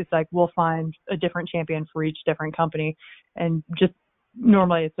 because it's like we'll find a different champion for each different company, and just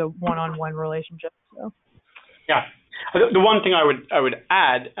normally it's a one-on-one relationship. So yeah, the one thing I would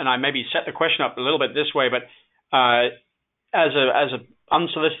add, and I maybe set the question up a little bit this way, but as a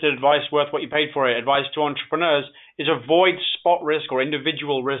unsolicited advice, worth what you paid for it, advice to entrepreneurs, is avoid spot risk or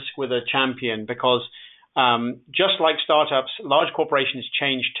individual risk with a champion, because just like startups, large corporations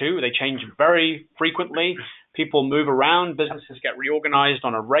change too. They change very frequently. People move around. Businesses get reorganized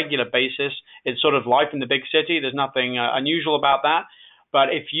on a regular basis. It's sort of life in the big city. There's nothing unusual about that. But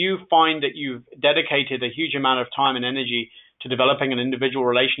if you find that you've dedicated a huge amount of time and energy to developing an individual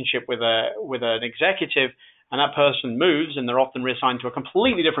relationship with an executive, and that person moves, and they're often reassigned to a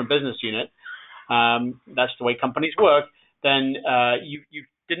completely different business unit, that's the way companies work, then you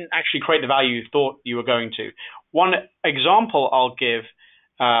didn't actually create the value you thought you were going to. One example I'll give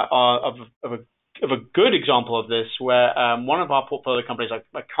of a good example of this, where one of our portfolio companies,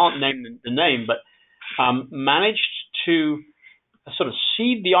 I can't name the name, but managed to sort of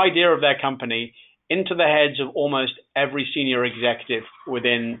seed the idea of their company into the heads of almost every senior executive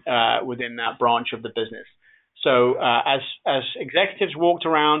within that branch of the business. So as executives walked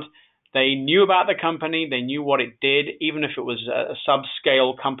around, they knew about the company, they knew what it did, even if it was a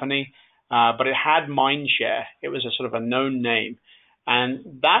subscale company, but it had mind share. It was a sort of a known name.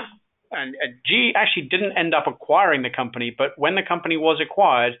 And GE actually didn't end up acquiring the company, but when the company was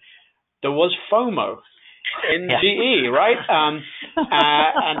acquired, there was FOMO in GE, right? And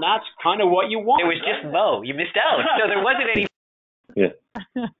that's kind of what you want. It was just Mo. You missed out. So there wasn't any. Yeah.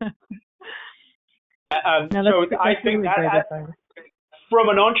 So I think that from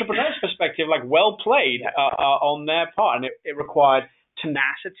an entrepreneur's perspective, like, well played on their part, and it required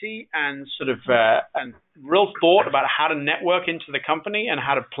tenacity and sort of and real thought about how to network into the company and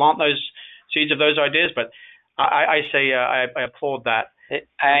how to plant those seeds of those ideas. But I say I applaud that.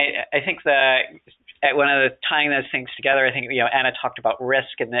 I think one of the tying those things together, I think Anna talked about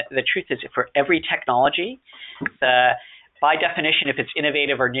risk, and the truth is, for every technology, by definition, if it's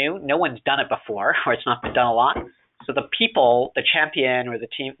innovative or new, no one's done it before, or it's not been done a lot. So the people, the champion or the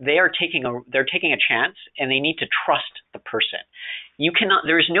team, they're taking a chance, and they need to trust the person.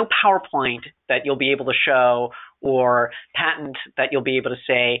 There is no PowerPoint that you'll be able to show or patent that you'll be able to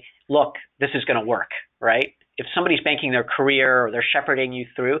say, look, this is going to work, right? If somebody's banking their career or they're shepherding you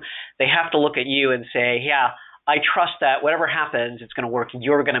through, they have to look at you and say, yeah, I trust that whatever happens, it's going to work.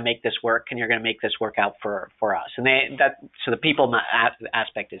 You're going to make this work, and you're going to make this work out for us. And so the people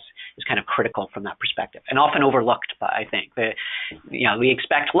aspect is kind of critical from that perspective, and often overlooked. But I think we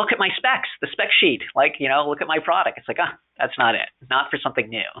expect, look at my specs, the spec sheet, look at my product. It's like, that's not it. Not for something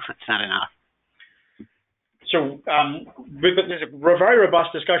new. It's not enough. there's a very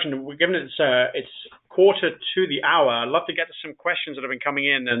robust discussion. Given it's quarter to the hour, I'd love to get to some questions that have been coming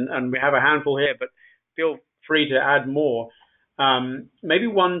in, and we have a handful here, but feel free to add more. Maybe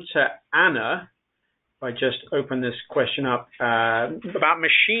one to Anna, if I just open this question up, about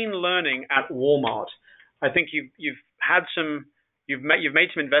machine learning at Walmart. I think you've made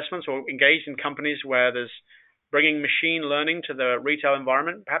some investments or engaged in companies where there's bringing machine learning to the retail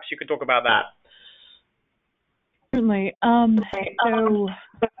environment. Perhaps you could talk about that. Certainly. So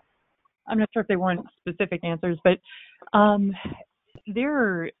I'm not sure if they want specific answers, but there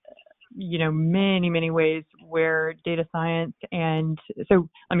are, many ways where data science so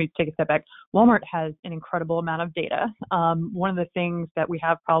let me take a step back. Walmart has an incredible amount of data. One of the things that we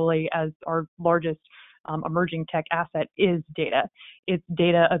have probably as our largest emerging tech asset is data. It's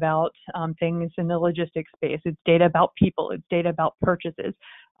data about things in the logistics space. It's data about people. It's data about purchases.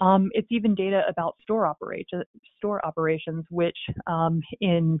 It's even data about store operations, which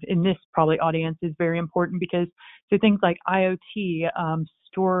in this probably audience is very important because so things like IoT,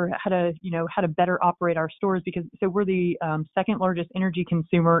 how to better operate our stores because we're the second largest energy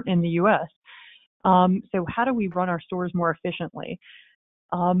consumer in the U.S. So how do we run our stores more efficiently?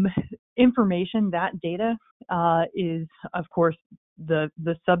 Information, that data is, of course, the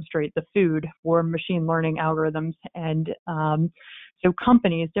substrate, the food for machine learning algorithms. And so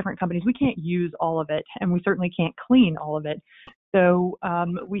different companies, we can't use all of it, and we certainly can't clean all of it. So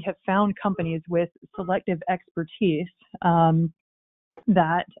we have found companies with selective expertise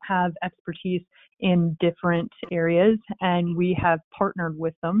that have expertise in different areas, and we have partnered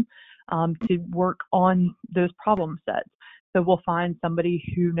with them to work on those problem sets. So we'll find somebody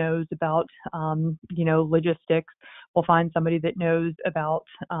who knows about, logistics. We'll find somebody that knows about,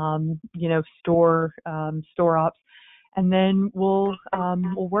 store ops, and then we'll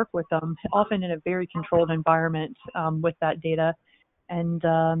work with them, often in a very controlled environment with that data, and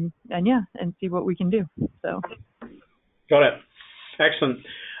see what we can do. So. Got it. Excellent.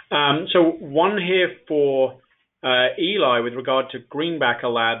 So one here for Eli with regard to Greenbacker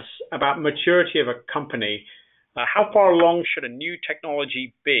Labs about maturity of a company. How far along should a new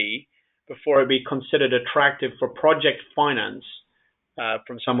technology be before it be considered attractive for project finance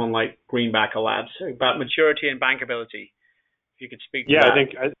from someone like Greenbacker Labs? About maturity and bankability, if you could speak to that. I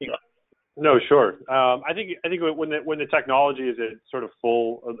think no, sure. I think when the technology is at sort of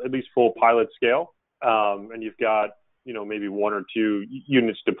at least full pilot scale, and you've got maybe one or two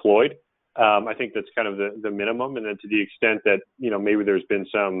units deployed, I think that's kind of the minimum. And then to the extent that maybe there's been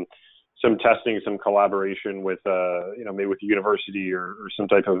some testing, some collaboration with maybe with a university or some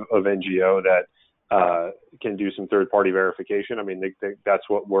type of NGO that can do some third-party verification. I mean, that's that's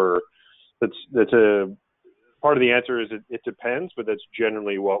a part of the answer is it depends, but that's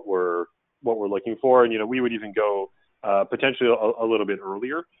generally what we're looking for. And we would even go potentially a little bit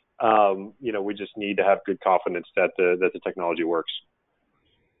earlier. We just need to have good confidence that the technology works.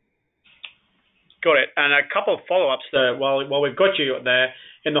 Got it. And a couple of follow-ups there while we've got you there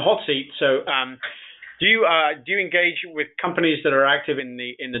in the hot seat. So, do you engage with companies that are active in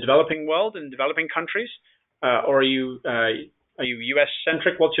the developing world and developing countries, or are you U.S.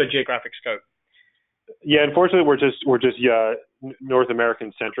 centric? What's your geographic scope? Yeah, unfortunately, we're just North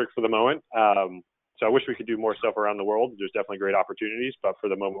American centric for the moment. So I wish we could do more stuff around the world. There's definitely great opportunities, but for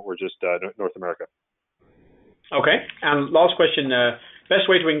the moment, we're just North America. Okay. And last question: best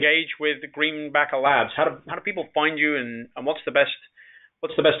way to engage with Greenbacker Labs? How do people find you, and what's the best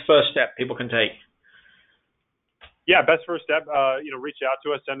first step people can take? Yeah, best first step. Reach out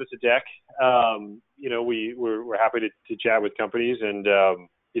to us, send us a deck. We're happy to chat with companies and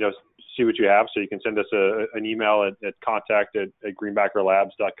see what you have. So you can send us an email at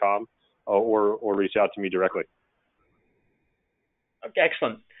contact@greenbackerlabs.com. Or reach out to me directly. Okay,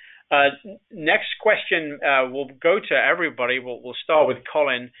 excellent. Next question will go to everybody. We'll start with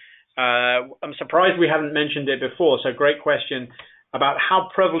Colin. I'm surprised we haven't mentioned it before, so great question about how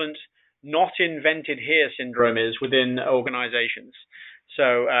prevalent not invented here syndrome is within organizations.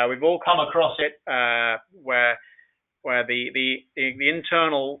 So we've all come across it where the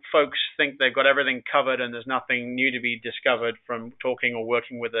internal folks think they've got everything covered and there's nothing new to be discovered from talking or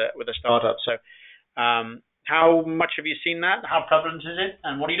working with a startup. So how much have you seen that? How prevalent is it?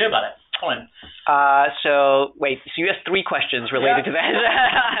 And what do you do about it? Colin. So you asked three questions related to that.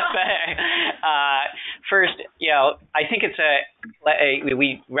 First, I think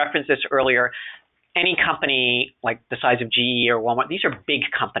we referenced this earlier. Any company like the size of GE or Walmart, these are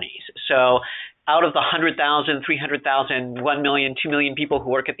big companies. So out of the 100,000, 300,000, 1 million, 2 million people who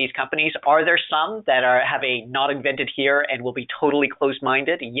work at these companies, are there some that have a not invented here and will be totally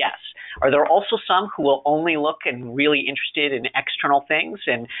closed-minded? Yes. Are there also some who will only look and really interested in external things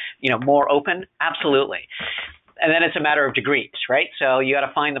and, more open? Absolutely. And then it's a matter of degrees, right? So you got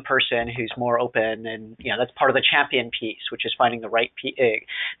to find the person who's more open, and that's part of the champion piece, which is finding the right.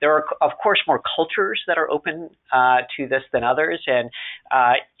 There are, of course, more cultures that are open to this than others, and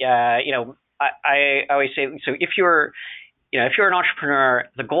I always say, so if you're an entrepreneur,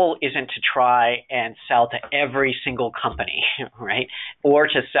 the goal isn't to try and sell to every single company, right? Or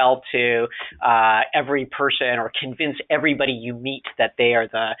to sell to every person or convince everybody you meet that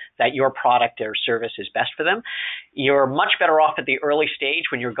that your product or service is best for them. You're much better off at the early stage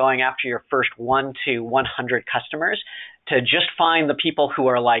when you're going after your first 1 to 100 customers to just find the people who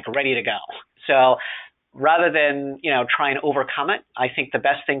are ready to go. So rather than, try and overcome it, I think the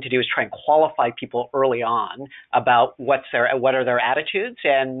best thing to do is try and qualify people early on about what are their attitudes.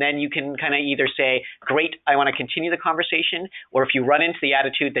 And then you can kind of either say, great, I want to continue the conversation. Or if you run into the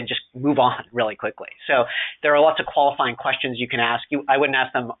attitude, then just move on really quickly. So there are lots of qualifying questions you can ask. I wouldn't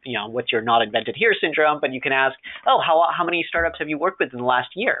ask them, what's your not invented here syndrome, but you can ask, how many startups have you worked with in the last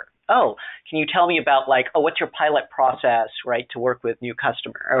year? Oh, can you tell me about what's your pilot process, right, to work with new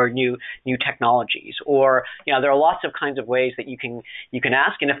customer or new technologies? Or, there are lots of kinds of ways that you can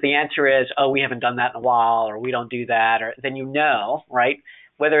ask. And if the answer is, we haven't done that in a while, or we don't do that, or then right,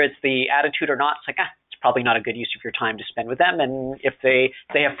 whether it's the attitude or not, it's it's probably not a good use of your time to spend with them. And if they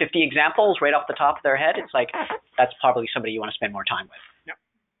have 50 examples right off the top of their head, it's that's probably somebody you want to spend more time with. Yep.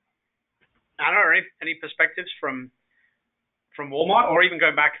 I don't know, any perspectives from Walmart, or even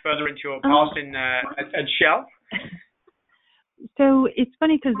going back further into your past at Shell? So it's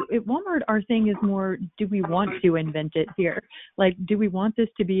funny because at Walmart, our thing is more, do we want to invent it here? Do we want this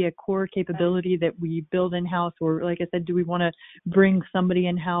to be a core capability that we build in-house? Or like I said, do we want to bring somebody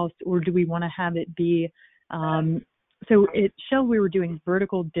in-house, or do we want to have it be, so at Shell, we were doing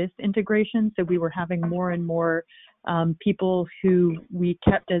vertical disintegration. So we were having more and more people who we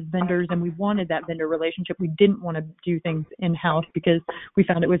kept as vendors, and we wanted that vendor relationship. We didn't want to do things in-house because we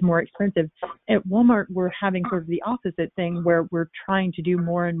found it was more expensive. At Walmart, we're having sort of the opposite thing where we're trying to do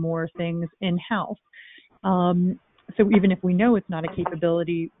more and more things in-house. So even if we know it's not a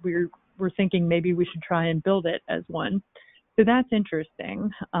capability, we're thinking maybe we should try and build it as one. So that's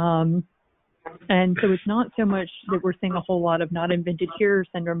interesting. And so it's not so much that we're seeing a whole lot of not invented here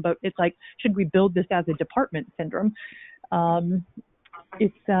syndrome, but it's should we build this as a department syndrome?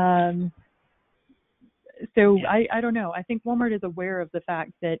 So I don't know. I think Walmart is aware of the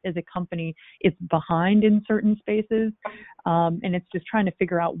fact that as a company, it's behind in certain spaces, and it's just trying to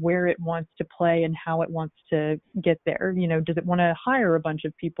figure out where it wants to play and how it wants to get there. Does it want to hire a bunch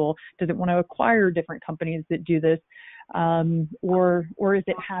of people? Does it want to acquire different companies that do this? Or is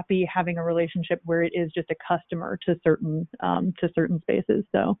it happy having a relationship where it is just a customer to certain spaces?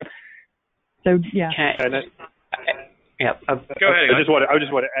 So yeah. Yeah. Go ahead. I just want to I was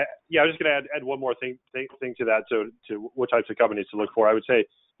just going to add one more thing to that. So to what types of companies to look for, I would say,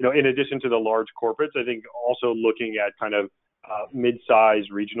 in addition to the large corporates, I think also looking at kind of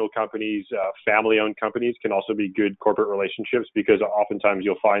mid-sized regional companies, family-owned companies can also be good corporate relationships, because oftentimes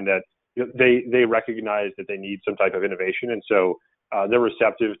you'll find that they recognize that they need some type of innovation, and so they're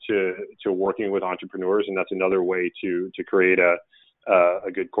receptive to working with entrepreneurs, and that's another way to create a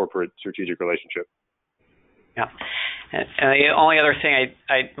good corporate strategic relationship. Yeah. And the only other thing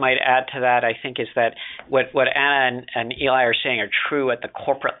I might add to that, I think, is that what Anna and Eli are saying are true at the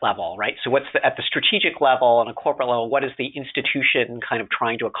corporate level, right? So what's at the strategic level and a corporate level, what is the institution kind of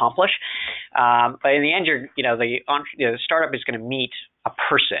trying to accomplish? But in the end, the startup is going to meet a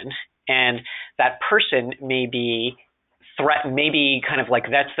person, and that person may be kind of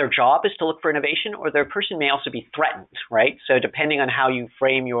that's their job, is to look for innovation, or their person may also be threatened, right? So depending on how you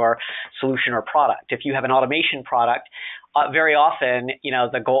frame your solution or product, if you have an automation product, very often,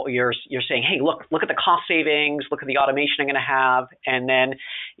 the goal you're saying, hey, look at the cost savings, look at the automation I'm going to have, and then,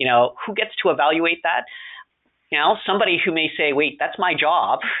 who gets to evaluate that? Somebody who may say, wait, that's my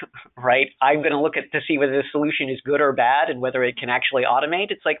job, right? I'm going to look to see whether the solution is good or bad and whether it can actually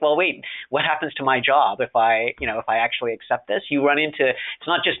automate. It's well, wait, what happens to my job if I actually accept this? You run into, it's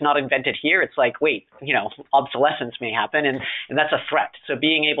not just not invented here. It's wait, obsolescence may happen, and that's a threat. So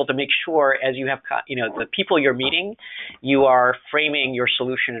being able to make sure, as you have, the people you're meeting, you are framing your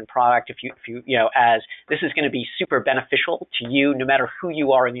solution and product, if you as this is going to be super beneficial to you, no matter who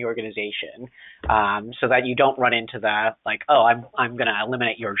you are in the organization, so that you don't run into that I'm going to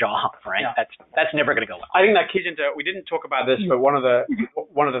eliminate your job, right? Yeah. That's never going to go well. I think that keys into, we didn't talk about this, but one of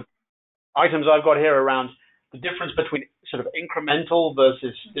the items I've got here around the difference between sort of incremental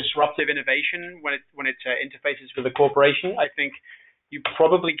versus disruptive innovation when it interfaces with a corporation. I think you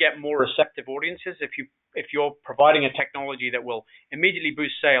probably get more receptive audiences if you're providing a technology that will immediately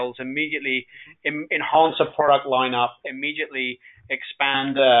boost sales, immediately enhance a product lineup, immediately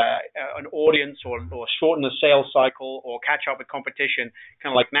expand an audience or shorten the sales cycle or catch up with competition,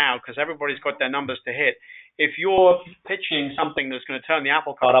 kind of like now, because everybody's got their numbers to hit. If you're pitching something that's going to turn the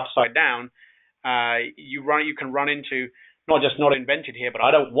apple cart upside down, you can run into not invented here, but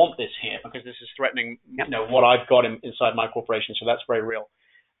I don't want this here because this is threatening what I've got inside my corporation. So that's very real.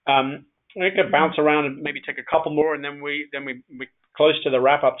 We could bounce around and maybe take a couple more, and then we close to the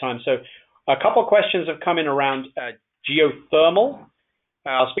wrap up time. So a couple of questions have come in around geothermal.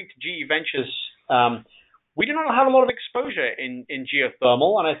 I'll speak to GE Ventures. We do not have a lot of exposure in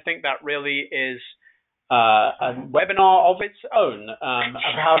geothermal, and I think that really is a webinar of its own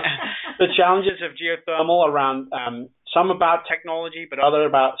about the challenges of geothermal around some about technology, but other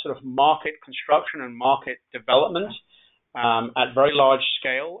about sort of market construction and market development at very large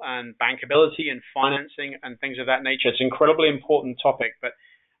scale, and bankability and financing and things of that nature. It's an incredibly important topic, but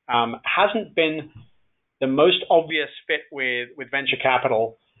hasn't been the most obvious fit with venture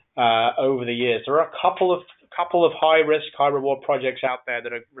capital over the years. There are a couple of high risk, high reward projects out there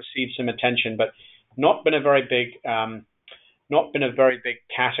that have received some attention, but not been a very big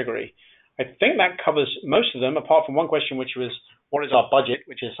category. I think that covers most of them, apart from one question, which was, what is our budget?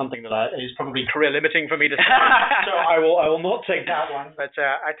 Which is something that is probably career limiting for me to say. So I will not take that one. But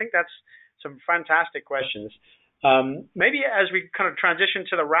I think that's some fantastic questions. Maybe as we kind of transition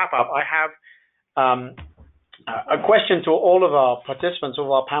to the wrap up, I have a question to all of our participants, all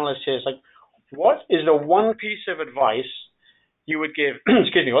of our panelists here. It's like, what is the one piece of advice you would give?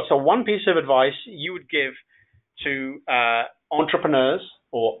 Excuse me. What's the one piece of advice you would give to entrepreneurs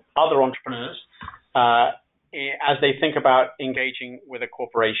or other entrepreneurs as they think about engaging with a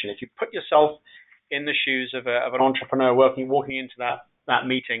corporation? If you put yourself in the shoes of an entrepreneur walking into that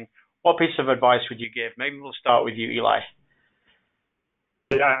meeting, what piece of advice would you give? Maybe we'll start with you, Eli.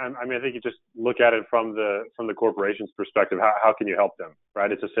 Yeah, I mean, I think you just look at it from the corporation's perspective. How can you help them,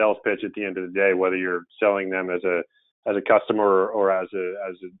 right? It's a sales pitch at the end of the day, whether you're selling them as a customer or as a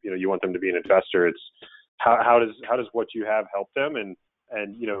you want them to be an investor. It's how does what you have help them, and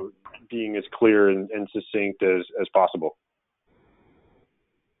being as clear and succinct as possible.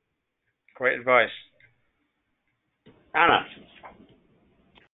 Great advice. Anna.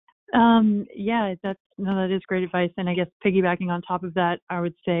 Yeah, that is great advice. And I guess piggybacking on top of that, I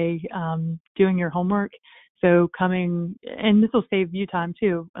would say doing your homework. So coming, and this will save you time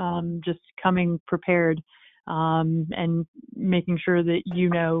too, just coming prepared and making sure that you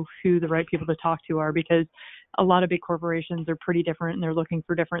know who the right people to talk to are, because a lot of big corporations are pretty different and they're looking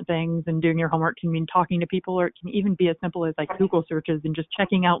for different things, and doing your homework can mean talking to people, or it can even be as simple as like Google searches and just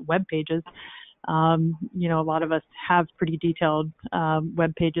checking out web pages. A lot of us have pretty detailed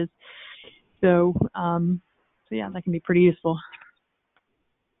web pages. So yeah, that can be pretty useful.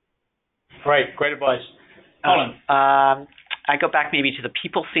 Great advice. Colin. I go back maybe to the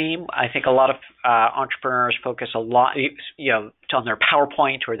people theme. I think a lot of entrepreneurs focus a lot, on their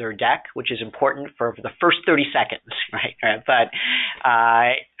PowerPoint or their deck, which is important for the first 30 seconds, right? But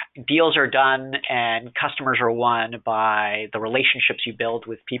deals are done and customers are won by the relationships you build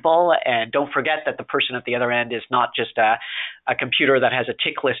with people. And don't forget that the person at the other end is not just a computer that has a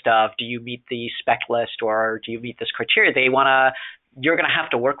tick list of, do you meet the spec list or do you meet this criteria? You're going to have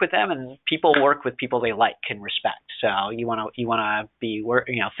to work with them, and people work with people they like and respect. So you want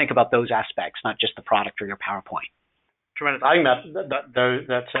to think about those aspects, not just the product or your PowerPoint. Tremendous. I think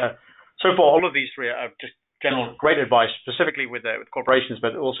that's so for all of these three are just general great advice, specifically with corporations,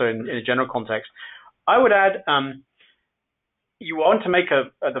 but also in a general context. I would add, you want to make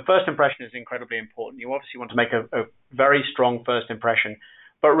the first impression is incredibly important. You obviously want to make a very strong first impression,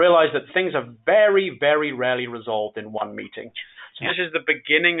 but realize that things are very, very rarely resolved in one meeting. So this is the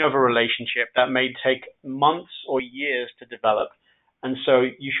beginning of a relationship that may take months or years to develop. And so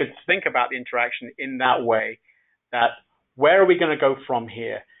you should think about the interaction in that way, that where are we going to go from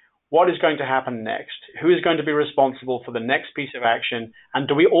here? What is going to happen next? Who is going to be responsible for the next piece of action? And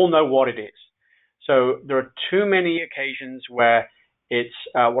do we all know what it is? So there are too many occasions where it's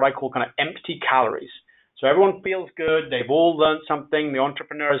what I call kind of empty calories. So everyone feels good. They've all learned something. The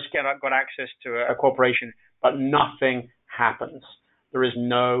entrepreneurs got access to a corporation, but nothing happens. There is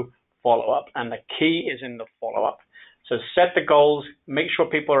no follow-up, and the key is in the follow-up. So set the goals, make sure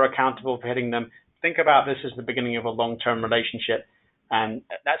people are accountable for hitting them. Think about this as the beginning of a long-term relationship, and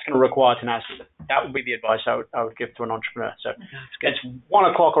that's going to require tenacity. That would be the advice I would give to an entrepreneur. So it's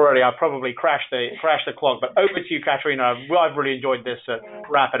 1 o'clock already. I've probably crashed the clock, but over to you, Katerina. I've really enjoyed this.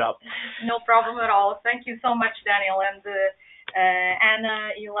 Wrap it up. No problem at all. Thank you so much, Daniel, and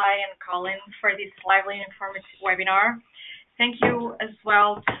Anna, Eli, and Colin for this lively and informative webinar. Thank you as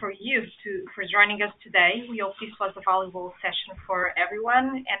well for joining us today. We hope this was a valuable session for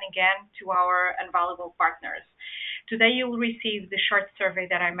everyone, and again to our invaluable partners. Today you'll receive the short survey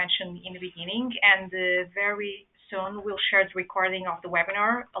that I mentioned in the beginning, and very soon we'll share the recording of the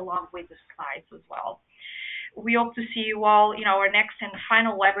webinar along with the slides as well. We hope to see you all in our next and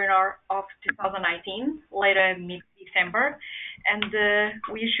final webinar of 2019, later mid-December, and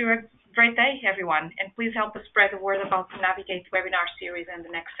we wish you a great day, everyone, and please help us spread the word about the Navigate webinar series and the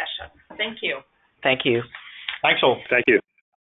next session. Thank you. Thank you. Thanks all. Thank you.